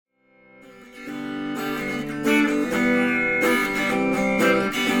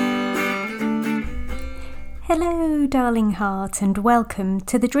Hello, darling heart, and welcome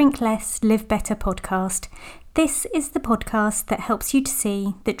to the Drink Less, Live Better podcast. This is the podcast that helps you to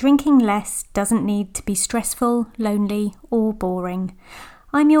see that drinking less doesn't need to be stressful, lonely, or boring.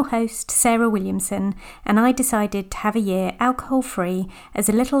 I'm your host, Sarah Williamson, and I decided to have a year alcohol-free as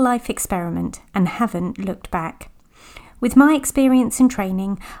a little life experiment and haven't looked back. With my experience and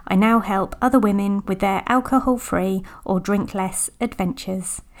training, I now help other women with their alcohol-free or drink less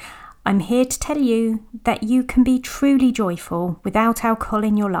adventures. I'm here to tell you that you can be truly joyful without alcohol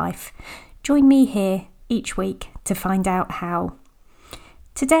in your life. Join me here each week to find out how.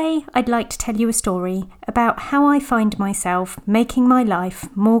 Today, I'd like to tell you a story about how I find myself making my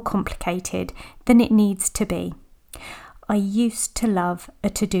life more complicated than it needs to be. I used to love a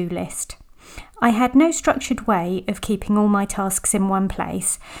to-do list. I had no structured way of keeping all my tasks in one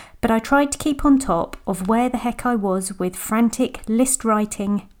place, but I tried to keep on top of where the heck I was with frantic list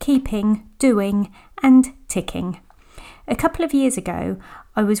writing, keeping, doing, and ticking. A couple of years ago,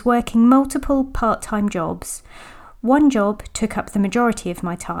 I was working multiple part-time jobs. One job took up the majority of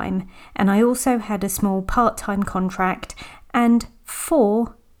my time, and I also had a small part-time contract and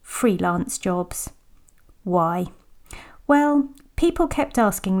 4 freelance jobs. Why? Well, people kept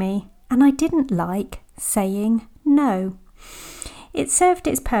asking me, and I didn't like saying no. It served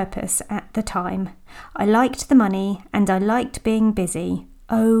its purpose at the time. I liked the money and I liked being busy.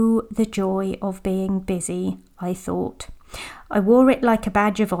 Oh, the joy of being busy, I thought. I wore it like a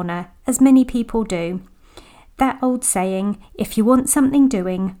badge of honour, as many people do. That old saying, if you want something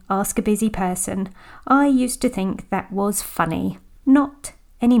doing, ask a busy person. I used to think that was funny. Not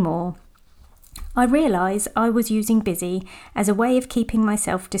anymore. I realise I was using busy as a way of keeping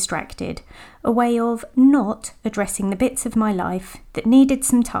myself distracted, a way of not addressing the bits of my life that needed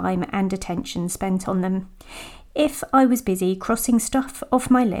some time and attention spent on them. If I was busy crossing stuff off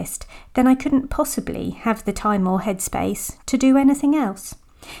my list, then I couldn't possibly have the time or headspace to do anything else.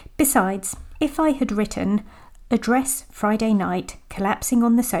 Besides, if I had written, address Friday night collapsing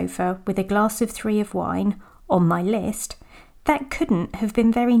on the sofa with a glass of 3 of wine on my list, that couldn't have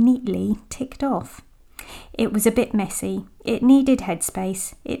been very neatly ticked off. It was a bit messy. It needed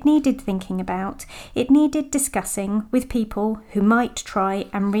headspace. It needed thinking about. It needed discussing with people who might try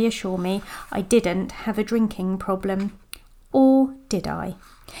and reassure me I didn't have a drinking problem. Or did I?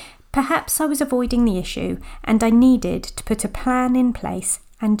 Perhaps I was avoiding the issue and I needed to put a plan in place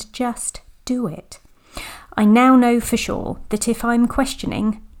and just do it. I now know for sure that if I'm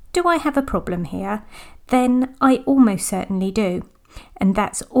questioning, do I have a problem here? Then I almost certainly do. And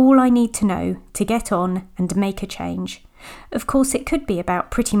that's all I need to know to get on and make a change. Of course, it could be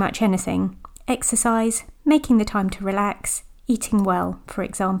about pretty much anything. Exercise, making the time to relax, eating well, for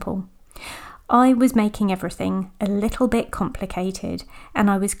example. I was making everything a little bit complicated and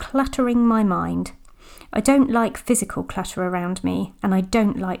I was cluttering my mind. I don't like physical clutter around me and I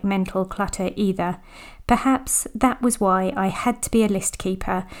don't like mental clutter either. Perhaps that was why I had to be a list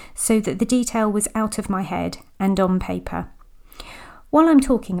keeper so that the detail was out of my head and on paper. While I'm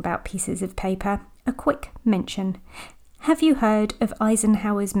talking about pieces of paper, a quick mention. Have you heard of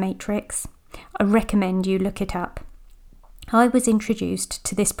Eisenhower's matrix? I recommend you look it up. I was introduced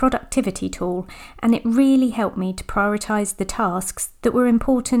to this productivity tool and it really helped me to prioritise the tasks that were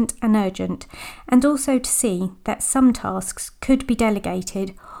important and urgent, and also to see that some tasks could be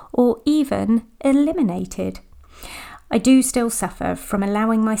delegated or even eliminated. I do still suffer from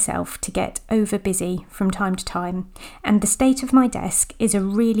allowing myself to get over busy from time to time, and the state of my desk is a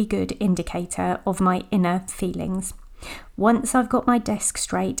really good indicator of my inner feelings. Once I've got my desk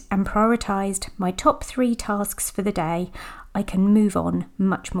straight and prioritised my top 3 tasks for the day, I can move on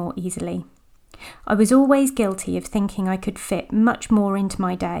much more easily. I was always guilty of thinking I could fit much more into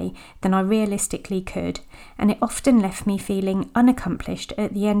my day than I realistically could, and it often left me feeling unaccomplished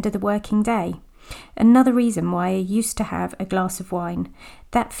at the end of the working day. Another reason why I used to have a glass of wine.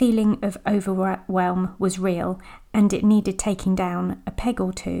 That feeling of overwhelm was real, and it needed taking down a peg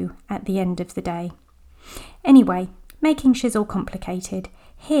or 2 at the end of the day. Anyway, making shizzle complicated.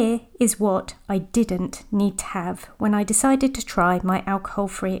 Here is what I didn't need to have when I decided to try my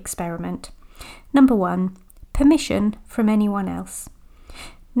alcohol-free experiment. Number 1, permission from anyone else.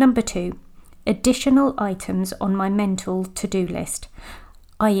 Number 2, additional items on my mental to-do list,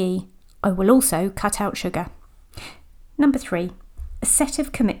 i.e., I will also cut out sugar. Number 3, a set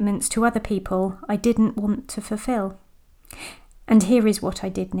of commitments to other people I didn't want to fulfill. And here is what I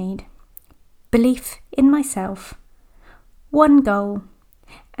did need. Belief in myself, 1 goal,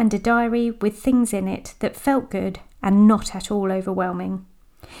 and a diary with things in it that felt good and not at all overwhelming.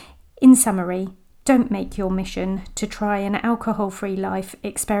 In summary, don't make your mission to try an alcohol-free life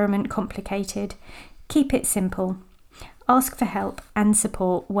experiment complicated. Keep it simple. Ask for help and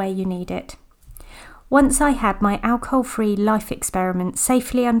support where you need it. Once I had my alcohol-free life experiment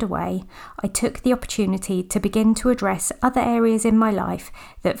safely underway, I took the opportunity to begin to address other areas in my life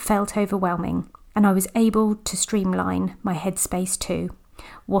that felt overwhelming, and I was able to streamline my headspace too.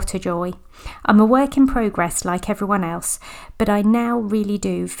 What a joy. I'm a work in progress like everyone else, but I now really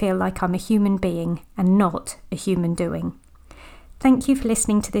do feel like I'm a human being and not a human doing. Thank you for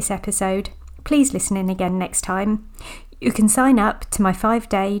listening to this episode. Please listen in again next time. You can sign up to my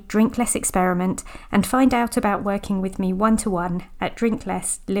 5-day Drink Less experiment and find out about working with me one-to-one at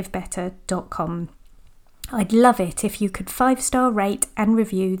drinklesslivebetter.com. I'd love it if you could 5-star rate and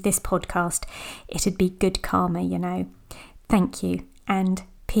review this podcast. It'd be good karma, you know. Thank you. And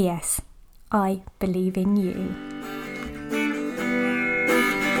P.S. I believe in you.